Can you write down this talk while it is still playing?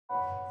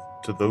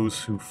To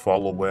those who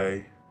fall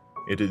away,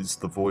 it is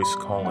the voice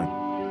calling,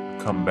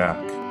 "Come back."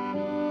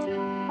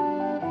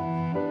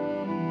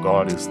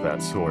 God is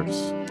that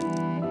source,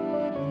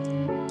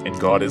 and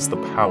God is the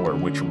power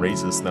which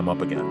raises them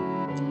up again.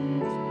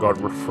 God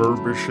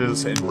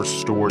refurbishes and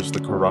restores the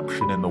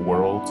corruption in the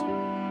world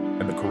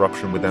and the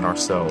corruption within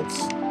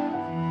ourselves.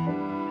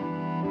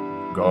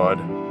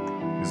 God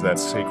is that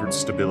sacred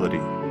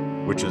stability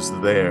which is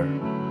there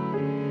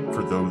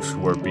for those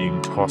who are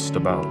being tossed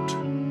about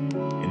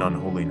in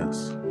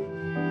unholiness.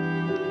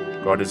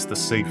 God is the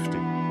safety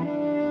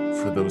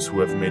for those who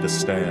have made a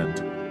stand.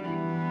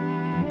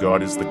 And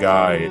God is the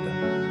guide,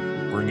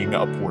 bringing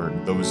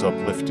upward those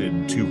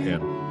uplifted to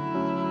Him.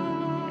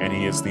 And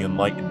He is the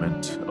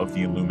enlightenment of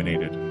the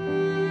illuminated.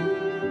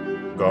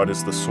 God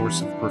is the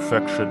source of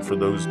perfection for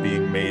those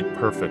being made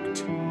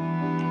perfect.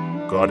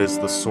 God is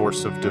the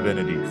source of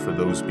divinity for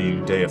those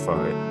being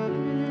deified.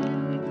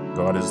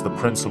 God is the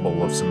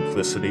principle of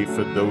simplicity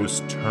for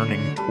those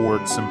turning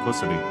toward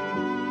simplicity.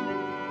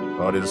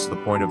 God is the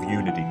point of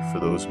unity for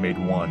those made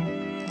one.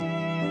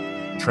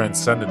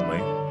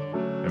 Transcendently,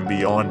 and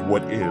beyond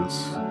what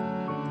is,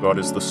 God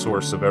is the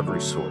source of every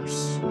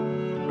source,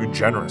 who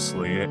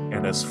generously,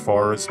 and as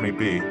far as may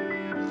be,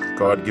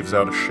 God gives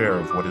out a share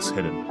of what is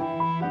hidden.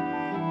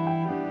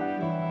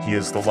 He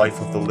is the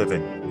life of the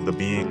living, the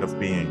being of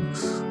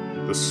beings,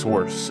 the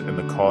source and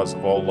the cause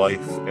of all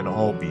life and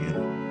all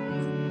being.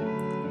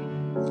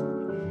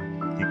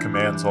 He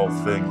commands all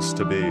things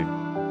to be,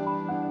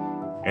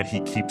 and He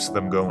keeps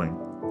them going.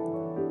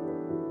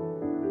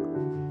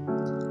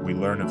 We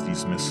learn of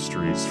these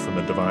mysteries from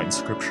the divine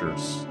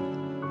scriptures.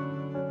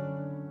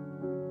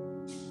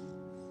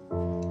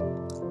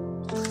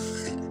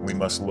 We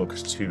must look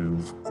to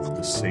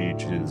the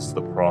sages,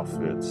 the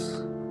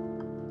prophets,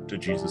 to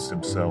Jesus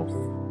Himself.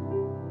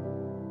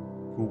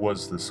 Who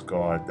was this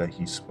God that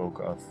He spoke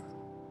of?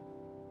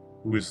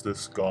 Who is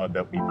this God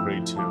that we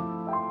pray to?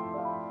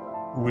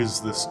 Who is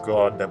this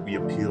God that we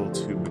appeal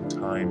to in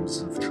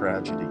times of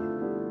tragedy?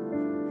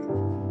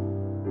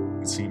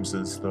 It seems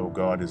as though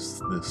God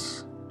is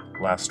this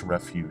last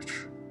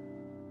refuge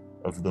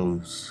of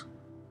those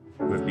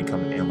who have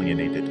become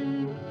alienated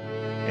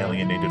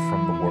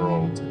from the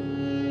world,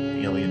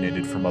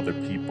 alienated from other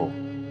people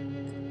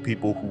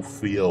who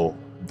feel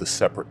the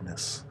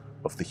separateness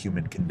of the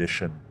human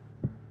condition.